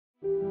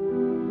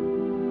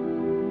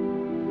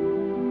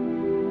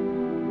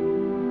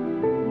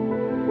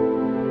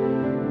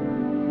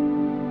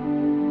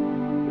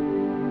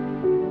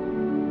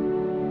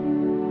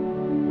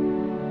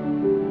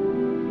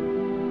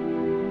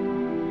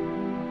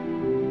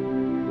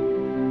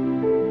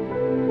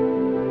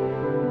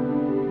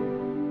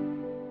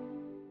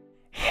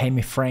Hey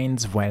my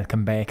friends,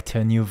 welcome back to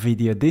a new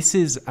video. This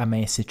is a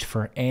message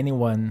for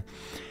anyone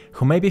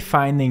who may be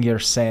finding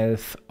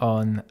yourself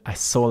on a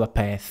solo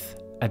path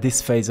at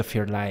this phase of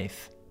your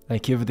life.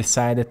 Like you've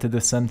decided to do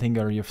something,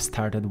 or you've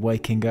started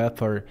waking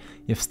up, or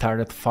you've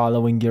started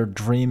following your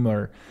dream,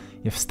 or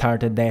you've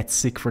started that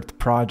secret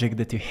project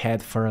that you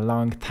had for a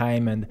long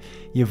time and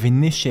you've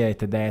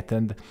initiated that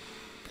and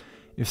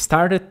you've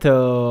started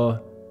to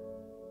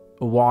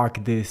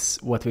walk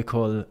this what we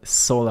call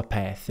solo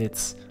path.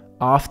 It's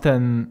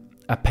often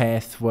a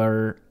path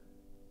where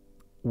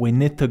we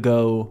need to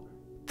go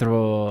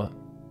through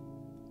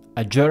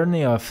a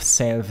journey of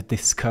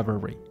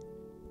self-discovery.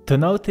 To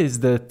notice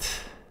that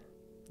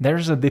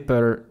there's a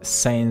deeper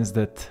sense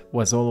that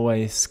was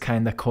always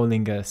kind of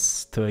calling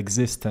us to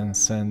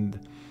existence,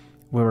 and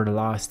we were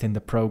lost in the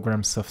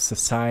programs of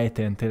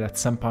society until at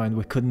some point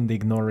we couldn't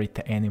ignore it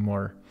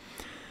anymore.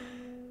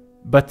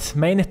 But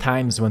many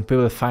times when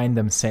people find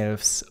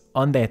themselves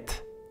on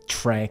that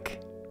track,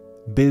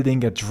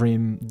 building a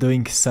dream,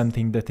 doing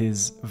something that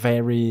is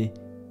very,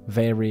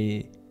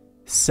 very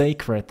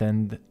sacred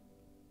and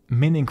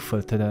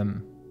meaningful to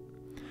them,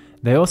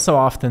 they also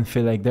often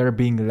feel like they're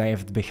being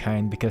left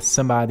behind because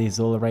somebody is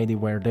already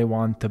where they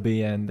want to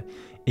be, and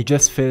it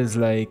just feels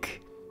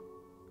like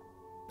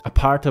a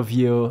part of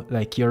you,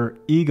 like your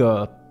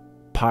ego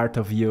part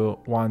of you,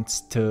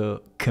 wants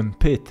to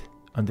compete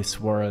on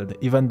this world,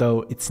 even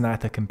though it's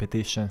not a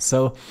competition.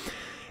 So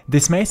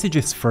this message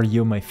is for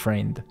you, my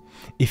friend.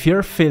 If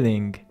you're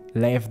feeling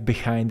left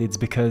behind, it's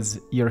because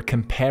you're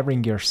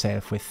comparing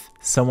yourself with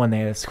someone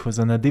else who's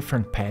on a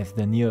different path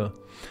than you.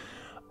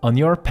 On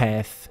your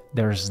path,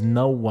 there's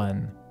no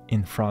one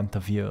in front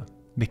of you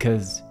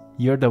because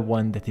you're the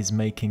one that is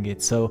making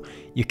it. So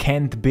you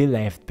can't be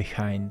left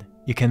behind.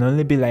 You can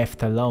only be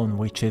left alone,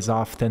 which is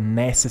often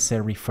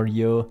necessary for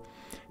you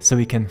so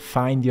you can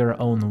find your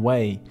own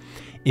way.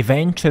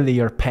 Eventually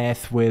your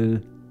path will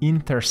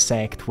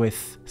intersect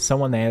with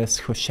someone else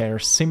who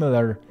shares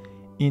similar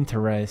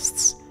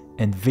interests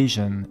and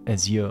vision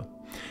as you.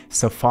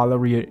 So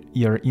follow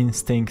your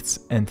instincts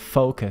and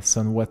focus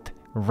on what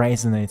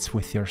resonates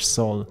with your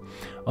soul.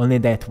 Only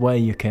that way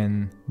you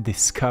can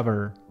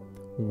discover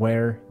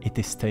where it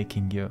is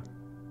taking you.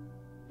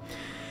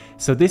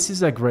 So this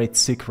is a great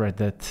secret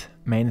that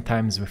many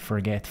times we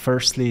forget.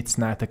 Firstly, it's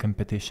not a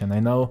competition.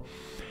 I know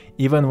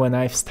even when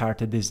I've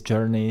started this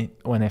journey,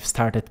 when I've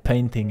started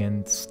painting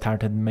and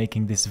started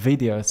making these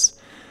videos,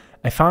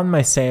 I found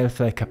myself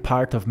like a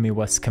part of me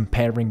was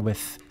comparing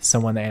with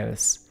someone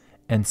else.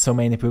 And so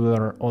many people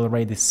are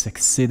already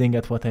succeeding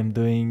at what I'm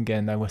doing,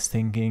 and I was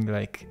thinking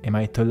like, am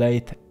I too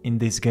late in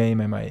this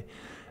game? Am I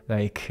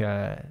like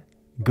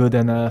good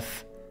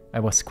enough? I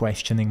was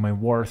questioning my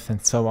worth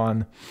and so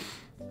on.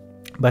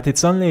 But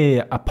it's only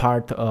a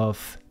part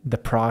of the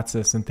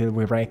process until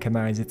we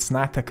recognize it's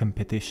not a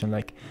competition.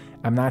 Like,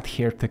 I'm not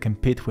here to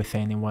compete with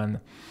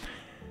anyone.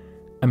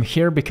 I'm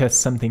here because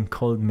something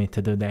called me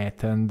to do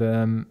that.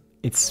 And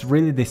it's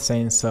really the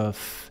sense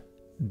of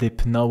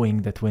deep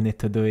knowing that we need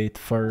to do it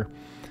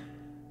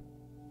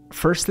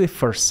firstly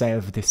for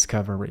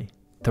self-discovery,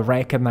 to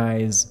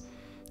recognize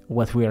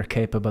what we are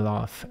capable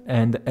of.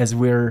 And as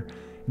we're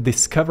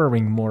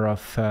discovering more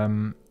of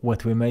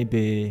what we may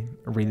be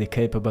really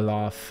capable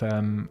of,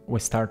 we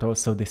start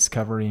also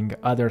discovering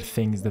other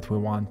things that we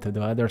want to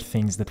do, other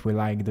things that we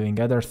like doing,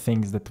 other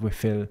things that we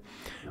feel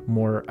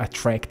more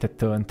attracted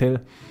to, until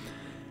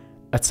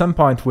at some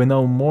point we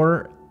know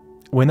more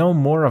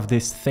of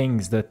these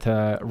things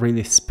that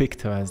really speak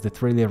to us,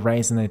 that really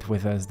resonate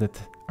with us,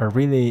 that are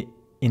really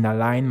in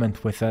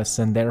alignment with us,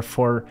 and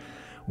therefore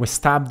we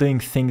stop doing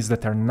things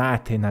that are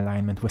not in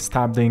alignment. We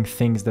stop doing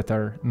things that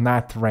are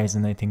not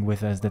resonating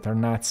with us, that are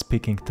not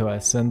speaking to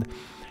us. And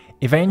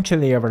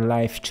eventually our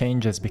life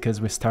changes because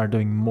we start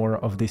doing more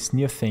of these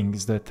new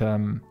things that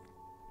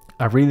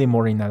are really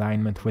more in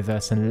alignment with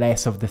us, and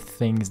less of the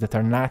things that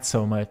are not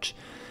so much.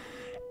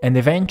 And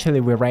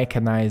eventually we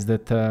recognize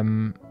that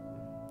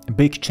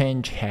big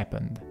change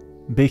happened.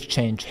 Big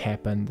change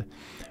happened.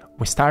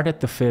 We started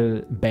to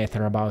feel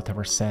better about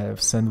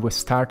ourselves, and we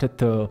started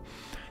to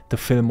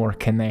feel more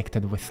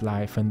connected with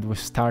life, and we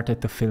started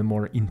to feel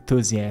more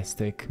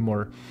enthusiastic,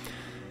 more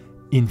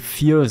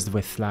infused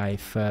with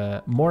life,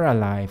 more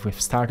alive. We've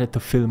started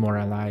to feel more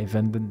alive,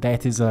 and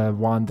that is a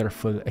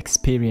wonderful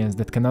experience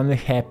that can only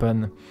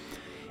happen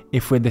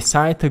if we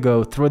decide to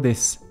go through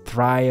these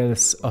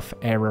trials of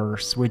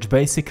errors, which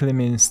basically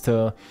means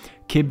to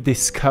keep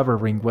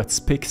discovering what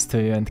speaks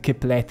to you and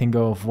keep letting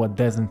go of what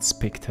doesn't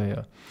speak to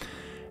you.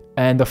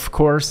 And of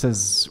course,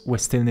 as we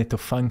still need to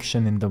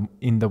function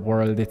in the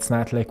world, it's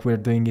not like we're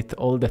doing it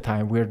all the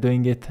time. We're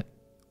doing it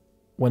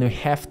when we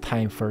have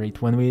time for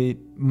it, when we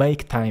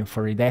make time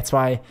for it. That's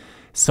why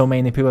so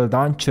many people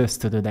don't choose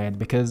to do that,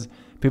 because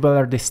people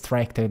are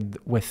distracted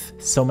with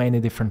so many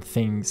different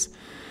things.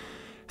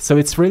 So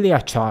it's really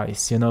a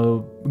choice, you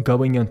know,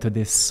 going into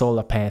this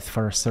solo path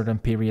for a certain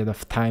period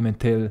of time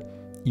until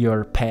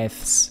your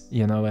paths,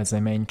 you know, as I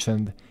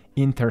mentioned,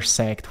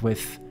 intersect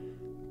with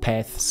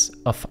paths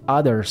of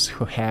others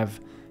who have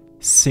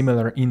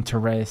similar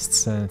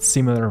interests and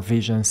similar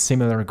visions,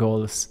 similar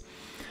goals.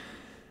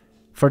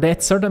 For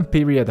that certain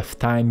period of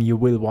time, you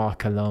will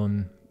walk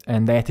alone.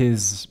 And that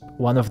is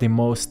one of the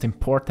most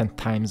important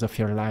times of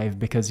your life,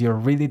 because you're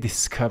really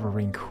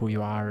discovering who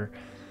you are.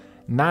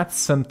 Not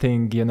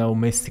something,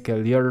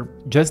 mystical. You're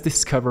just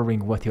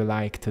discovering what you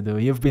like to do.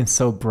 You've been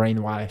so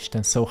brainwashed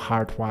and so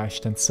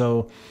hardwashed and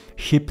so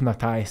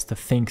hypnotized to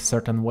think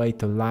certain way,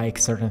 to like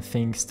certain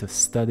things, to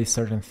study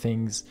certain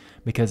things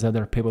because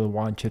other people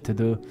want you to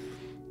do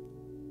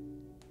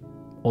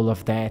all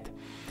of that.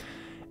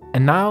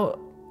 And now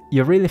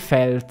you really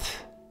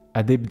felt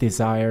a deep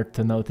desire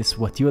to notice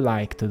what you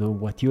like to do,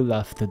 what you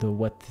love to do,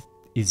 what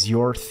is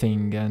your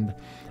thing,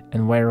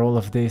 and where all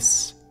of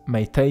this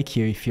may take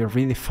you if you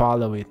really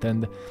follow it.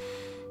 And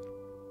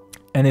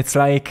it's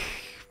like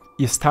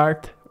you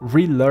start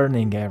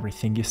relearning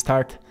everything. You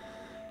start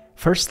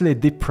firstly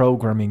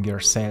deprogramming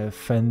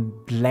yourself and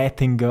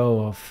letting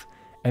go of,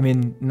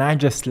 not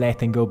just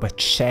letting go, but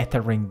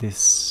shattering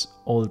these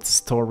old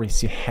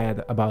stories you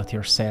had about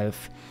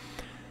yourself.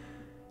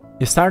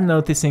 You start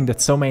noticing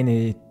that so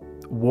many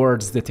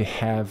words that you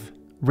have,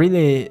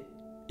 really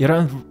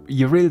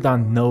you really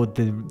don't know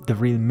the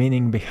real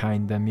meaning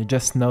behind them. You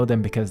just know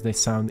them because they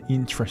sound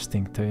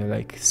interesting to you,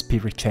 like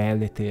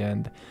spirituality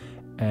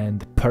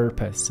and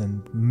purpose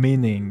and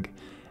meaning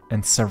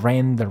and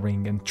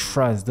surrendering and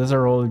trust. Those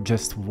are all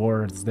just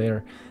words.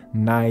 They're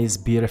nice,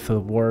 beautiful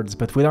words,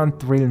 but we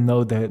don't really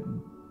know the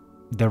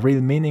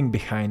real meaning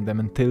behind them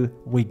until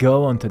we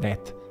go onto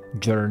that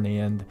journey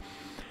and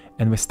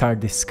we start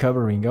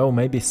discovering, oh,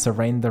 maybe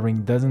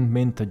surrendering doesn't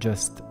mean to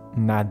just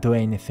not do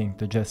anything,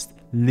 to just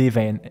live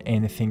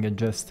anything and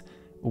just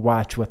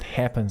watch what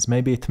happens.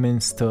 Maybe it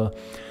means to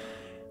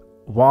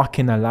walk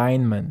in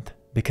alignment,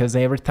 because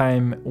every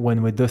time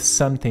when we do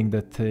something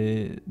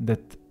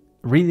that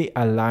really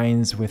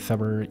aligns with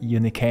our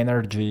unique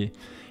energy,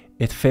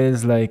 it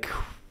feels like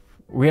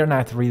we're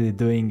not really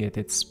doing it.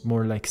 It's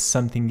more like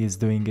something is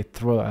doing it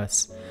through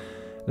us.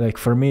 Like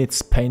for me,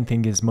 it's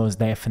painting is most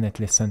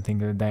definitely something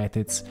like that.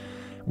 It's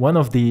one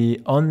of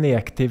the only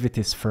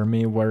activities for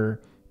me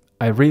where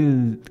I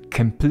really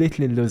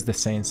completely lose the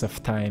sense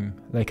of time.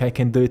 Like I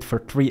can do it for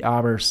 3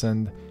 hours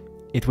and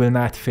it will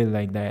not feel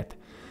like that.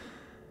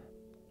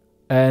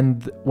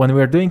 And when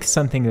we're doing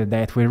something like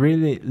that, we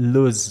really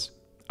lose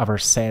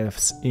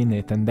ourselves in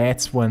it. And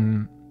that's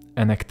when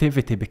an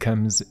activity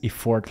becomes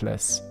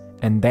effortless.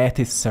 And that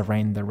is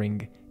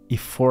surrendering.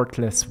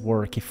 Effortless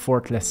work,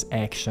 effortless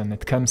action.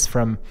 It comes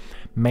from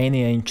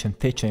many ancient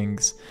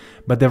teachings,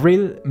 but the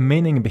real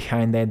meaning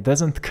behind that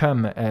doesn't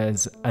come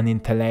as an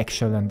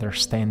intellectual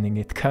understanding.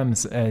 It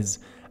comes as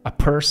a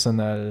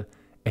personal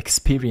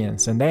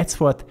experience, and that's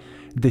what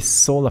this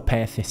solar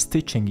path is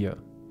teaching you.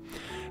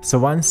 So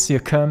once you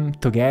come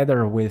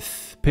together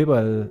with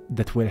people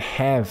that will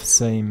have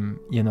same,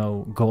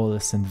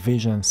 goals and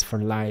visions for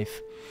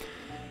life,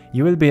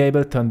 you will be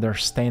able to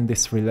understand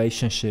these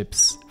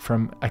relationships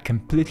from a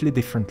completely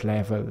different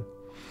level.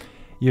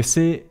 You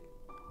see,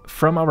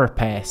 from our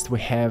past, we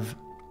have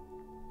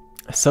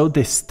so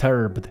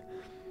disturbed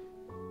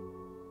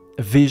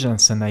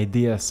visions and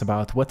ideas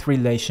about what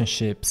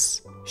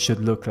relationships should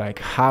look like,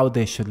 how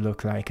they should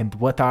look like, and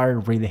what are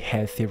really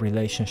healthy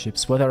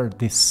relationships, what are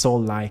these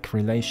soul-like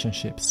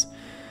relationships.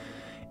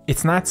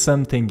 It's not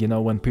something,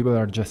 when people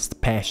are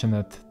just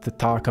passionate to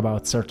talk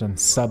about certain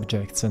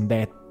subjects and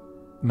that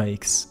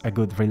makes a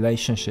good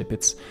relationship.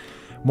 It's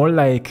more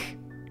like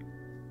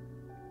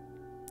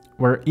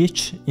where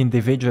each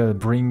individual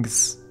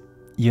brings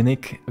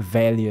unique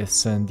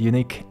values and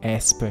unique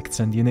aspects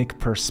and unique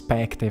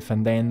perspective,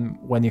 and then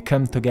when you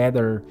come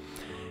together,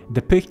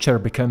 the picture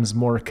becomes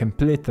more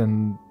complete,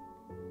 and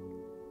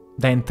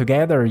then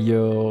together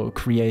you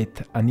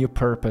create a new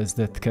purpose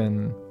that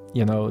can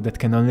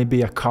only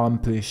be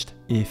accomplished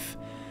if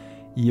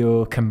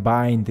you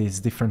combine these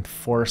different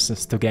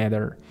forces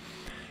together.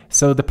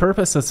 So the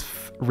purpose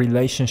of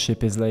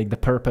relationship is like the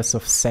purpose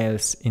of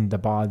cells in the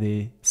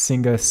body.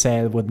 Single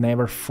cell would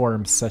never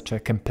form such a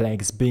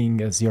complex being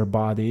as your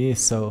body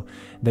is, so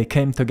they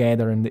came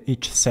together and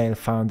each cell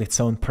found its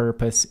own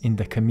purpose in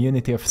the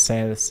community of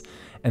cells,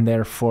 and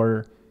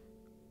therefore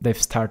they've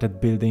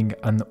started building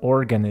an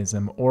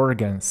organism,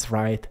 organs,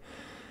 right?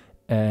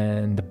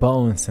 And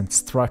bones and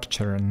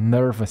structure and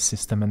nervous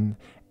system and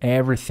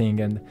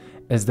everything, and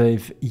as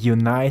they've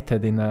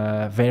united in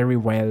a very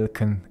well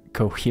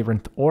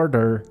coherent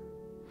order,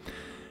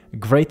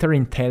 greater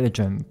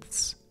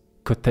intelligence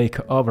could take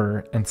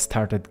over and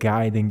started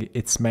guiding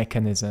its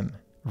mechanism,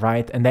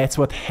 right? And that's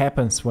what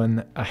happens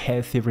when a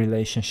healthy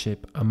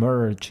relationship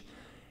emerges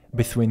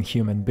between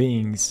human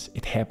beings.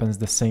 It happens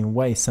the same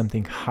way.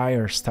 Something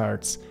higher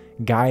starts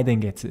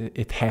guiding it.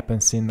 It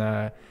happens in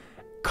a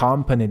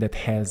company that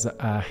has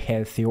a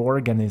healthy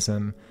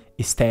organism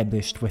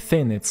established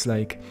within. It's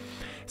like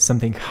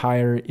something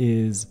higher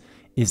is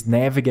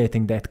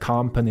navigating that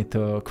company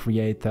to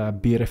create a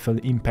beautiful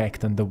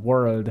impact on the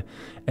world,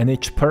 and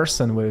each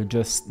person will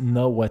just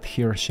know what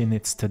he or she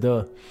needs to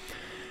do.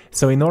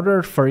 So in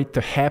order for it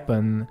to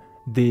happen,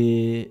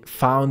 the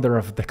founder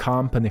of the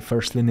company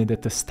firstly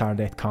needed to start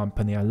that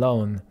company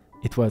alone.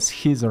 It was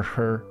his or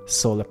her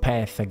solar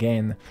path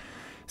again.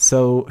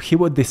 So he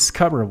would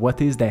discover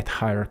what is that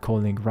higher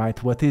calling,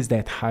 right? What is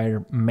that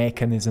higher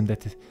mechanism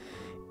that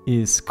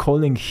is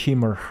calling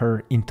him or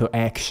her into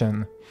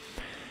action?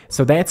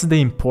 So that's the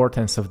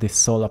importance of this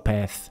solar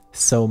path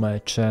so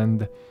much.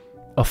 And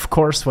of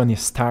course, when you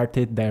start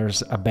it,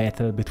 there's a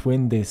battle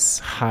between this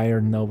higher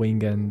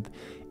knowing and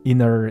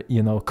inner,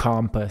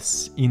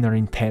 compass, inner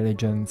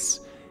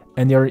intelligence,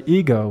 and your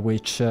ego,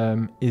 which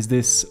is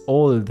this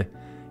old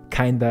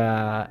kind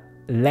of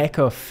lack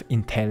of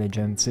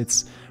intelligence.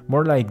 It's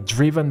more like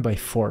driven by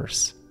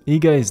force.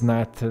 Ego is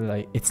not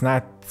it's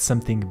not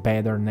something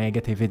bad or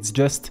negative. It's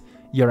just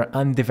your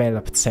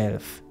undeveloped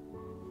self.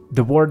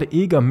 The word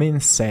ego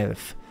means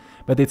self,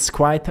 but it's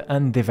quite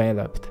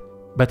undeveloped.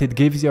 But it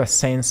gives you a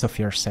sense of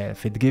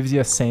yourself. It gives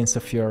you a sense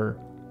of your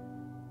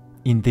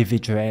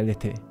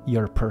individuality,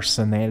 your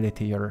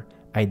personality, your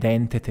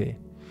identity.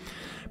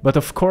 But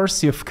of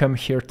course, you've come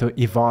here to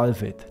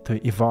evolve it,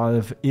 to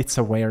evolve its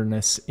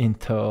awareness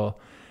into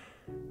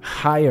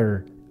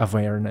higher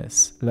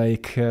awareness.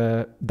 Like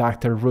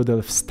Dr.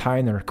 Rudolf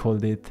Steiner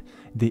called it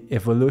the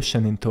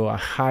evolution into a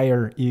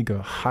higher ego,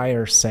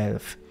 higher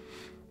self,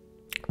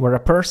 where a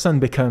person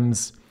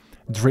becomes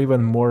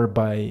driven more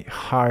by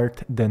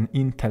heart than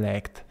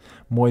intellect,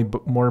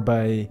 more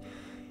by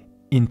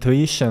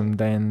intuition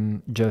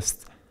than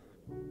just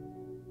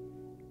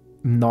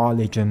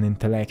knowledge and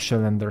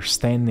intellectual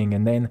understanding.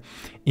 And then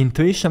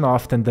intuition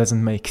often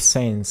doesn't make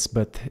sense,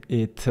 but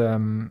it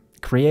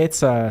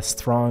creates a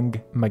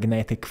strong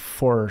magnetic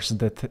force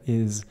that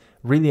is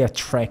really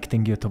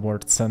attracting you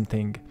towards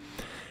something.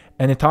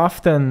 And it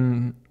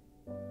often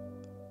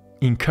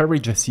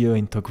encourages you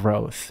into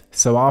growth.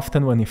 So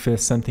often when you feel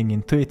something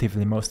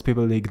intuitively, most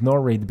people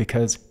ignore it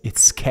because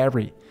it's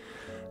scary.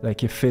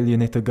 Like you feel you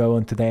need to go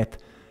into that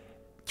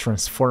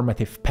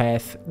transformative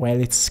path. Well,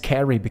 it's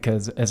scary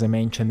because, as I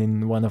mentioned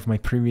in one of my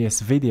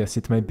previous videos,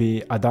 it may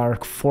be a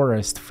dark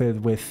forest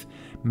filled with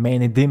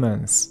many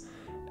demons,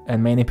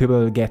 and many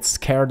people get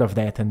scared of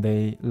that and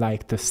they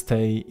like to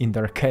stay in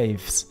their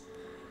caves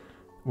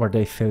where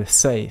they feel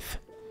safe.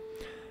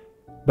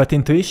 But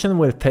intuition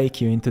will take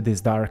you into this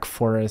dark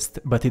forest,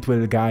 but it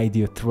will guide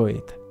you through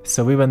it.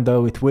 So even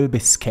though it will be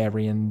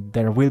scary and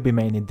there will be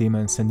many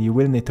demons and you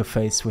will need to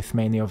face with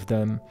many of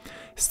them,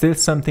 still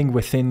something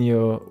within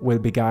you will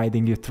be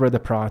guiding you through the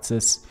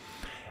process.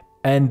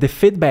 And the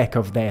feedback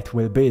of that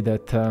will be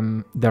that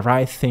the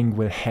right thing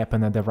will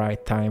happen at the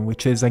right time,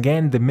 which is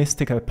again the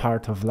mystical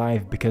part of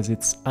life, because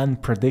it's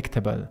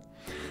unpredictable.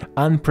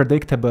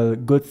 Unpredictable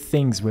good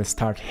things will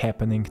start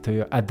happening to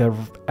you at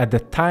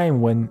the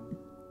time when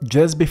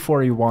just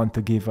before you want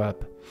to give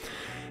up.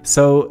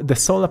 So the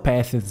solar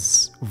path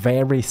is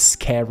very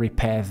scary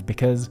path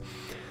because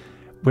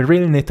we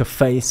really need to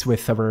face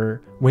with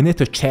we need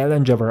to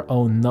challenge our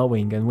own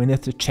knowing, and we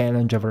need to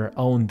challenge our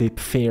own deep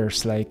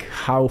fears, like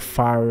how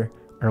far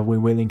are we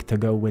willing to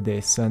go with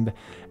this, and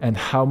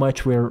how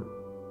much we're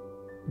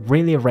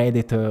really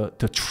ready to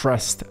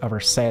trust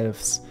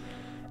ourselves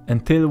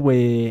until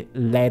we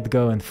let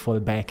go and fall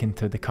back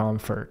into the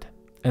comfort.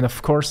 And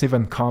of course,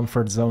 even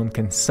comfort zone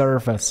can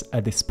serve us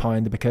at this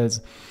point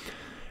because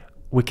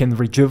we can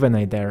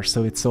rejuvenate there,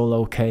 so it's all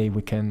okay.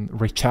 We can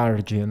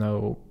recharge,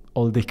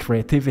 all the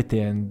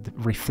creativity and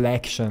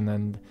reflection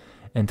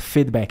and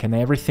feedback, and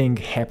everything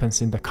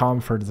happens in the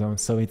comfort zone,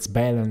 so it's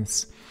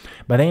balance.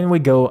 But then we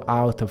go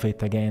out of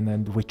it again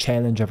and we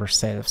challenge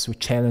ourselves, we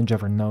challenge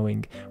our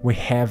knowing. We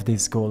have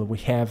this goal, we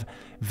have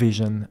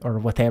vision, or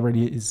whatever it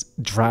is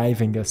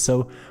driving us.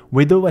 So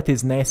we do what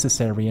is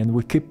necessary and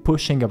we keep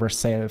pushing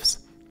ourselves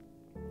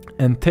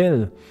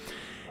until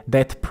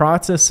that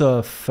process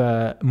of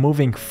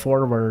moving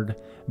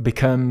forward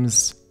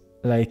becomes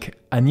like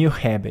a new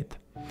habit.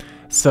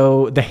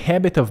 So the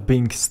habit of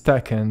being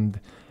stuck and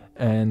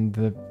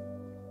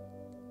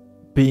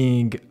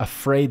being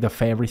afraid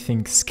of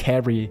everything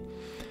scary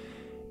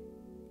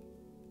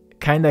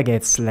kind of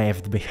gets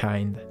left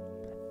behind.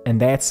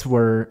 And that's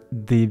where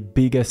the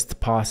biggest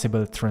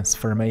possible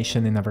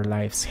transformation in our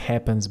lives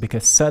happens,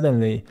 because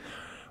suddenly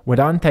we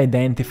don't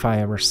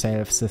identify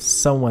ourselves as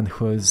someone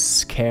who's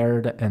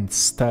scared and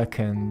stuck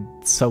and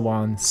so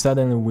on.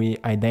 Suddenly we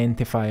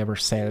identify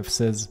ourselves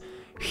as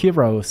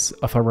heroes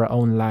of our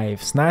own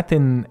lives, not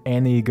in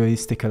any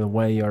egoistical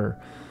way or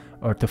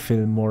to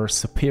feel more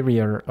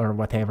superior or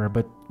whatever,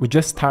 but we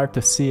just start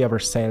to see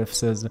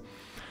ourselves as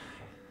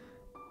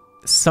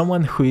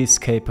someone who is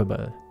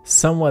capable,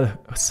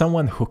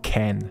 someone who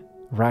can,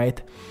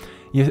 right?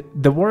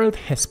 The world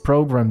has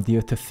programmed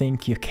you to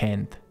think you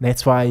can't.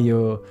 That's why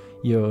you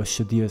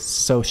should use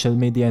social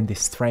media and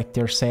distract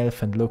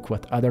yourself and look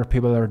what other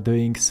people are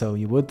doing, so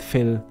you would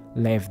feel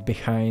left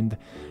behind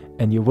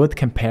and you would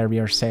compare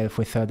yourself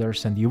with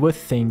others and you would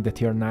think that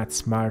you're not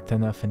smart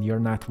enough and you're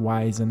not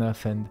wise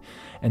enough. And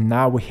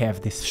now we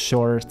have these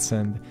shorts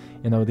and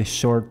these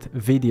short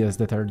videos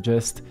that are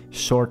just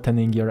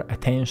shortening your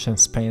attention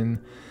span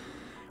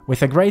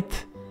with a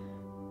great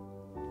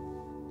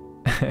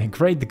a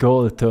great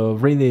goal to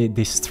really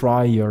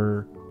destroy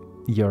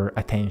your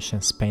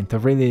attention span, to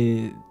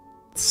really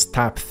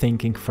stop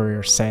thinking for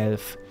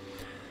yourself.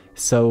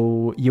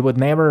 So you would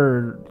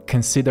never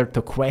consider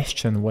to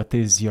question what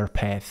is your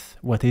path,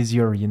 what is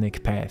your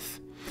unique path.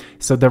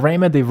 So the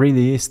remedy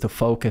really is to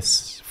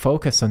focus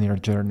on your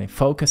journey,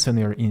 focus on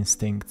your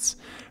instincts,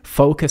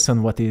 focus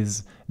on what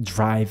is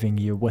driving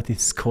you, what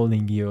is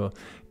calling you.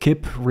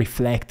 Keep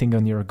reflecting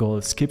on your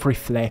goals, keep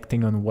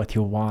reflecting on what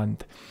you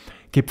want,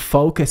 keep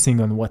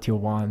focusing on what you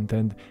want,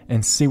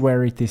 and see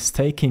where it is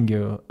taking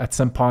you. At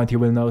some point you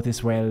will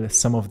notice, well,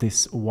 some of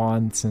these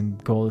wants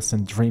and goals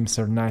and dreams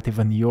are not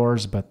even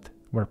yours, but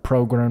were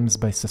programs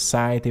by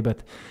society.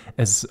 But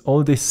as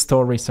all these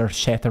stories are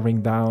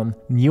shattering down,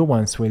 new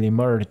ones will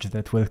emerge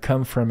that will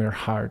come from your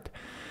heart,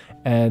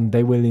 and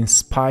they will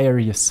inspire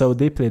you so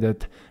deeply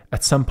that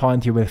at some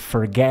point you will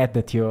forget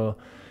that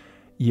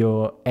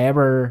you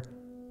ever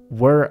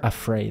were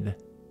afraid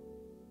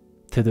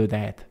to do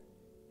that.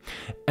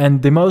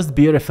 And the most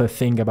beautiful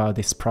thing about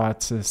this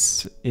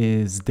process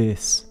is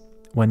this: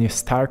 when you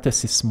start to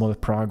see small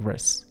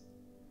progress,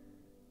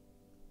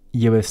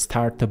 you will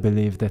start to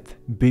believe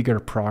that bigger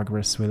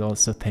progress will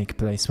also take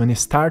place. When you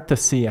start to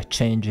see a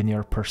change in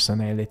your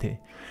personality,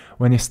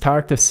 when you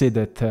start to see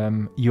that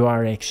you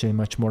are actually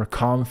much more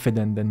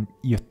confident than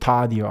you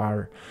thought you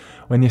are,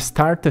 when you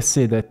start to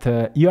see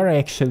that you are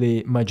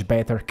actually much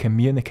better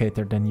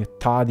communicator than you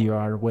thought you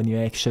are, when you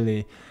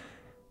actually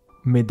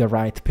meet the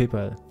right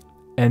people,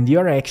 and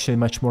you're actually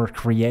much more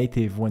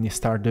creative when you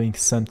start doing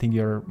something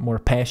you're more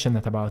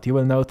passionate about, you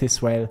will notice,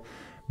 well,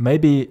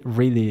 maybe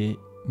really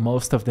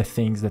most of the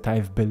things that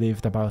I've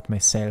believed about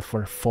myself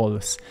were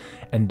false.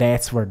 And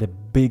that's where the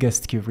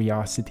biggest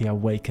curiosity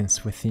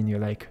awakens within you,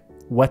 like,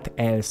 what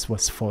else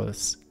was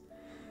false?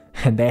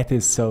 And that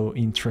is so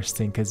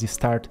interesting, because you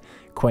start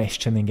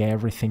questioning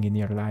everything in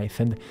your life,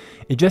 and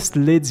it just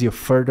leads you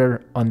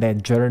further on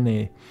that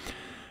journey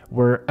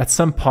where at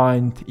some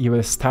point you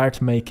will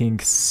start making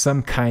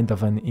some kind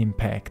of an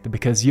impact,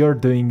 because you're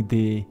doing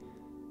the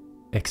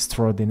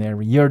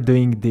extraordinary, you're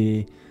doing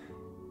the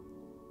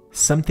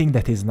something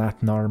that is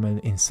not normal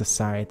in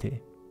society.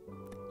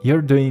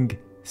 You're doing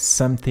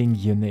something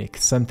unique,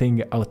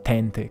 something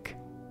authentic,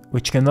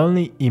 which can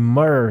only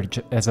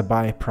emerge as a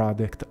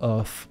byproduct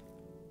of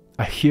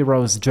a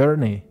hero's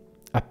journey,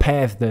 a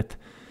path that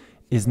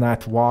is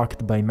not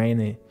walked by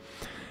many.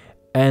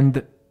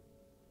 And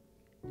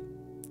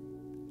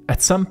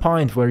at some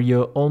point where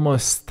you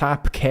almost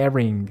stop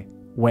caring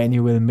when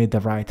you will meet the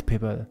right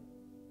people,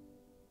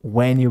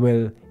 when you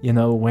will,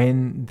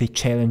 when the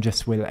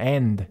challenges will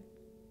end,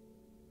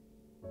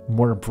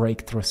 more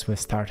breakthroughs will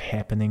start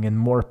happening and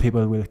more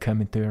people will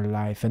come into your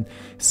life. And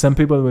some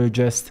people will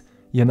just,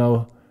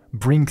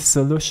 bring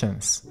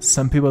solutions.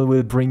 Some people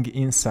will bring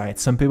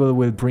insights. Some people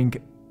will bring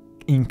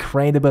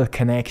incredible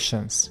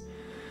connections.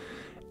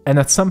 And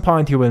at some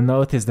point you will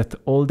notice that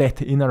all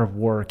that inner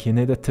work you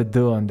needed to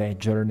do on that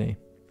journey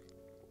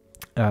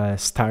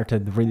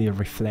started really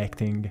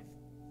reflecting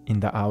in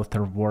the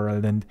outer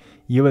world. And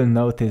you will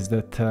notice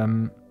that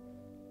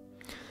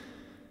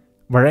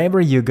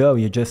wherever you go,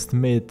 you just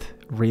meet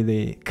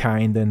really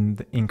kind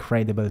and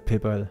incredible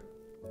people.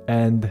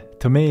 And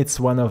to me, it's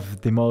one of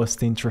the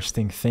most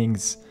interesting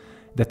things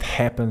that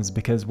happens,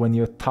 because when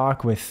you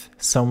talk with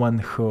someone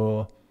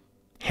who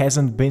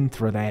hasn't been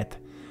through that,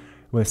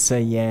 will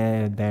say,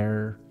 yeah,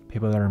 their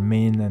people are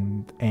mean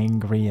and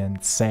angry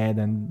and sad,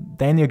 and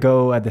then you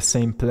go at the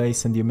same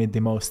place and you meet the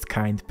most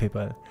kind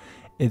people.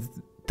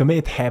 To me,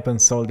 it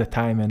happens all the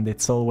time, and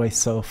it's always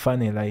so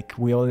funny. Like,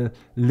 we all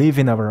live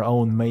in our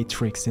own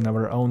matrix, in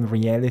our own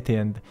reality,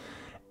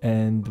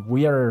 and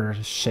we are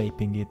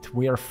shaping it,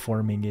 we are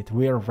forming it,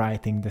 we are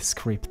writing the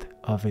script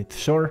of it.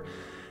 Sure,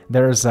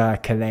 there's a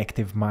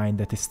collective mind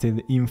that is still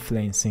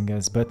influencing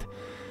us, but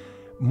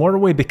more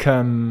we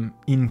become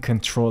in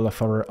control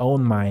of our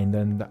own mind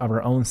and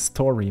our own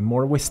story,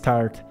 more we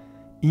start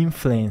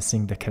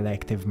influencing the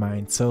collective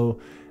mind. So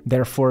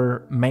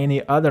therefore,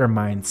 many other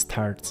minds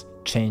start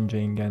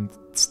changing and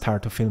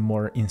start to feel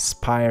more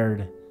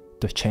inspired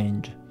to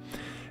change.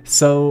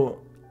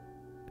 So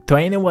to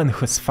anyone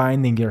who's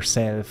finding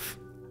yourself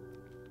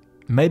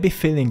maybe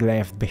feeling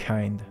left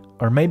behind,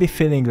 or maybe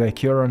feeling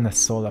like you're on a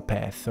solo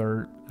path,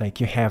 or like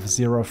you have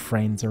zero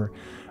friends, or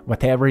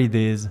whatever it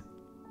is,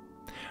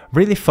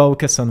 really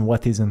focus on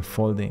what is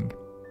unfolding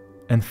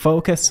and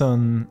focus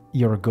on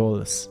your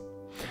goals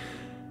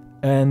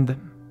and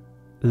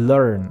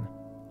learn.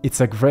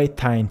 It's a great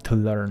time to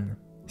learn.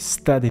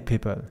 Study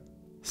people.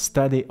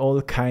 Study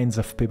all kinds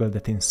of people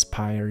that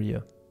inspire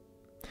you.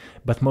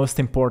 But most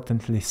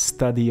importantly,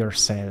 study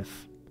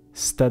yourself.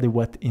 Study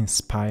what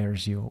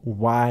inspires you,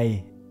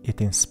 why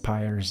it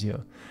inspires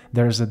you.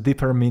 There's a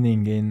deeper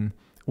meaning in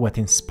what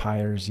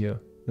inspires you.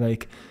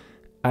 Like,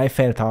 I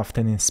felt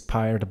often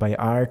inspired by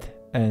art,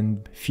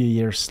 and a few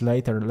years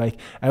later, like,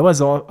 I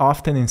was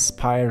often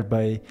inspired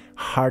by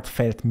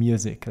heartfelt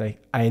music.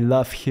 Like, I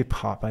love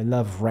hip-hop, I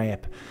love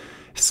rap.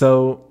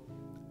 So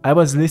I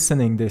was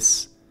listening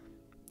this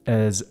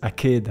as a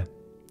kid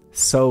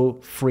so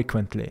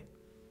frequently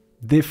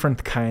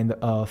different kind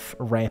of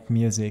rap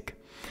music.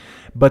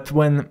 But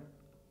when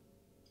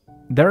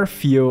there are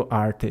few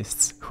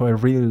artists who I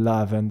really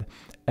love,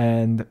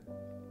 and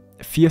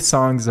few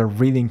songs are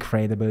really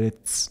incredible.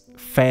 It's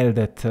felt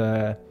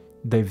that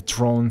they've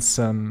drawn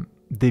some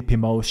deep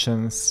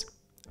emotions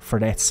for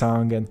that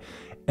song,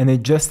 and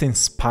it just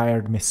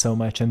inspired me so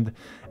much. And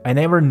I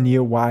never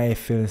knew why I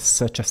feel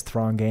such a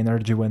strong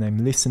energy when I'm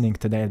listening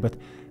to that, but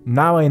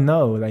now I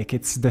know, like,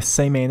 it's the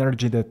same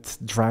energy that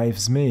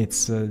drives me.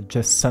 It's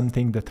just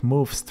something that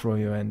moves through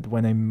you, and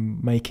when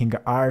I'm making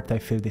art I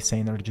feel this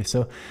energy.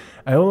 So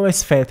I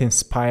always felt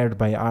inspired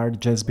by art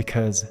just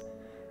because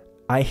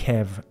I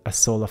have a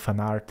soul of an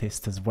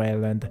artist as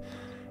well,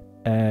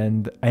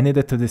 and I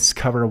needed to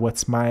discover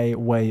what's my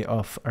way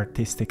of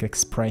artistic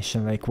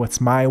expression, like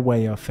what's my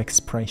way of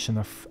expression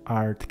of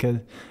art. Because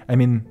I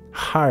mean,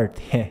 heart,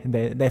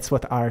 that's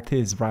what art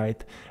is,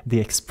 right? The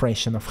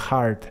expression of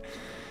heart.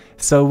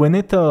 So we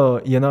need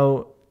to,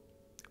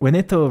 we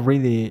need to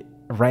really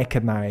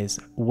recognize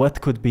what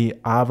could be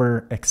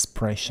our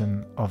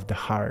expression of the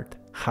heart.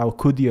 How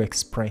could you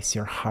express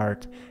your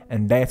heart?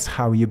 And that's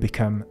how you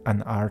become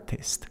an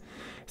artist.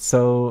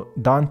 So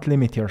don't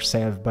limit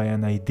yourself by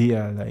an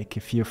idea. Like,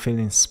 if you feel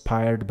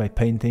inspired by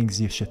paintings,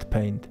 you should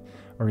paint.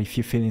 Or if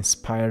you feel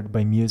inspired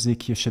by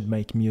music, you should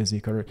make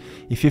music. Or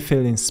if you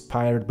feel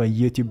inspired by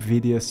YouTube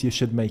videos, you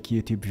should make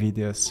YouTube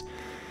videos.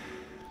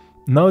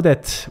 Know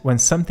that when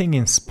something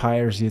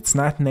inspires you, it's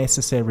not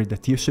necessary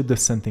that you should do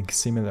something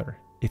similar.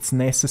 It's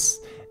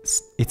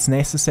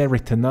necessary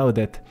to know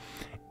that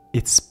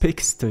it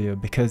speaks to you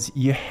because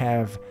you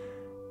have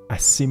a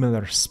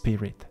similar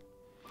spirit.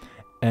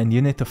 And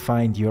you need to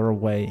find your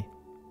way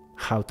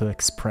how to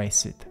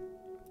express it.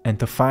 And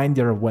to find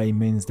your way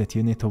means that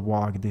you need to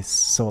walk this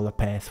solo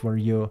path where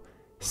you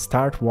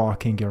start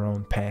walking your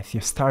own path.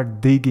 You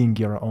start digging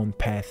your own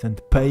path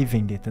and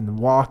paving it and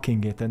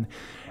walking it and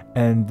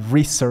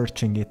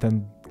researching it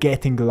and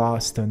getting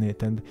lost on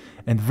it and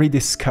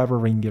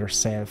rediscovering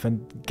yourself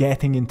and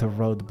getting into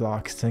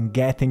roadblocks and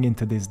getting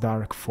into these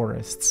dark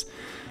forests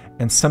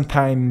and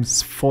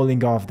sometimes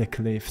falling off the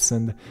cliffs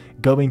and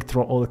going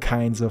through all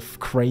kinds of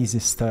crazy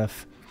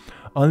stuff,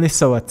 only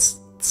so at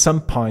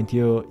some point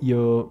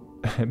you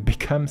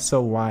become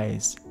so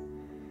wise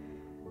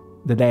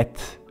that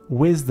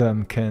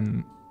wisdom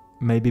can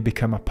maybe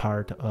become a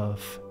part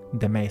of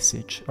the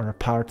message or a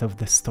part of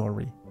the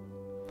story.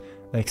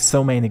 Like,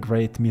 so many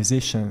great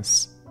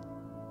musicians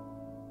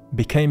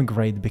became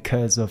great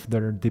because of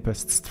their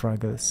deepest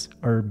struggles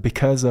or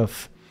because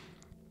of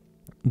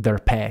their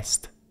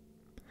past.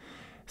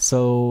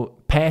 So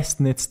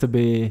past needs to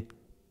be,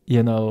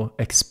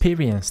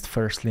 experienced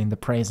firstly in the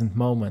present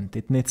moment.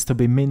 It needs to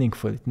be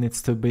meaningful. It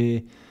needs to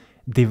be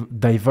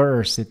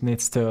diverse. It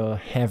needs to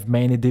have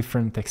many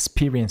different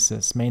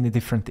experiences, many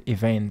different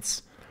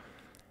events,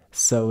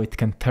 so it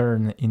can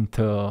turn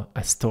into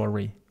a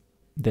story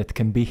that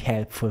can be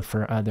helpful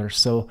for others.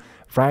 So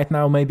right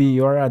now maybe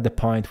you're at the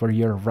point where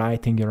you're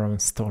writing your own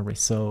story,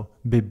 so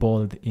be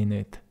bold in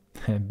it.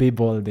 Be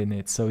bold in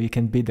it so you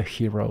can be the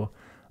hero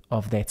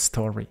of that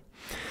story.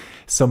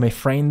 So my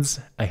friends,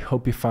 I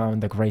hope you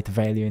found a great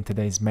value in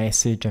today's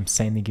message. I'm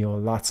sending you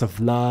lots of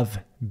love,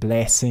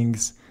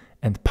 blessings,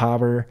 and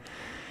power.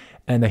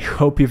 And I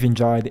hope you've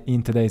enjoyed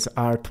in today's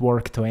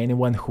artwork. To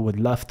anyone who would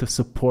love to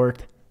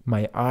support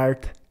my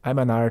art, I'm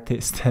an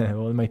artist.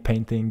 All my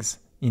paintings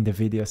in the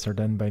videos are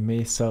done by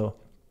me, so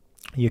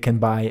you can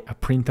buy a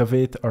print of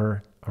it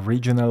or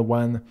original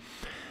one.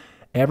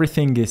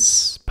 Everything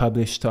is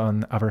published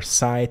on our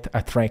site,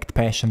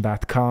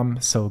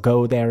 AttractPassion.com, so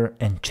go there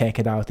and check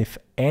it out. If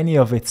any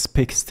of it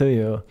speaks to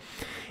you,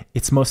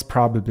 it's most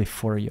probably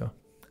for you.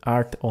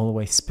 Art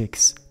always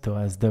speaks to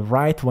us. The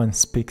right one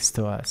speaks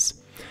to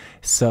us.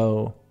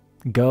 So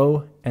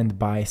go and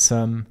buy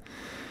some.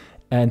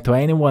 And to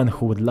anyone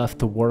who would love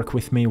to work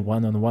with me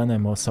one-on-one,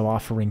 I'm also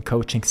offering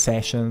coaching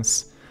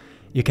sessions.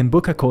 You can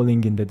book a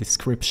calling in the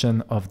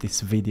description of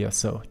this video,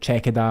 so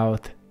check it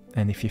out.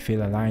 And if you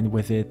feel aligned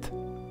with it,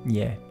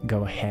 yeah,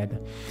 go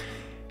ahead.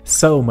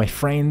 So my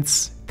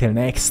friends, till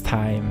next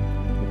time,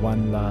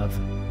 one love.